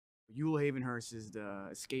Yule Havenhurst is the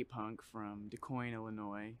escape punk from DuQuoin,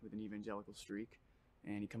 Illinois, with an evangelical streak,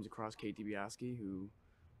 and he comes across Kate DiBiase, who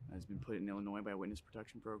has been put in Illinois by a witness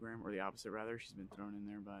protection program, or the opposite rather. She's been thrown in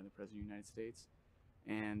there by the President of the United States,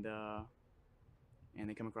 and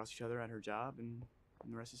they come across each other at her job, and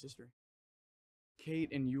the rest is history. Kate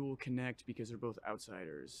and Yule connect because they're both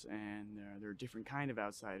outsiders, and they're a different kind of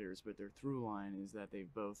outsiders, but their through line is that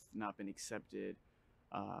they've both not been accepted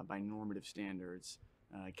by normative standards.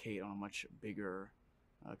 Kate on a much bigger,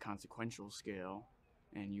 consequential scale,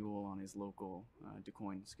 and Yule on his local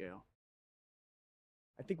DuQuoin scale.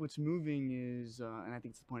 I think what's moving is, and I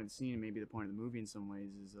think it's the point of the scene, and maybe the point of the movie in some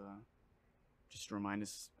ways, is just to remind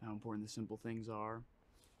us how important the simple things are,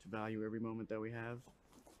 to value every moment that we have,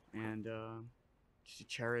 and just to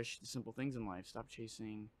cherish the simple things in life. Stop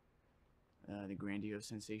chasing the grandiose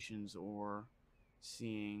sensations or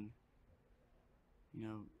seeing,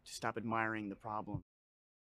 to stop admiring the problem.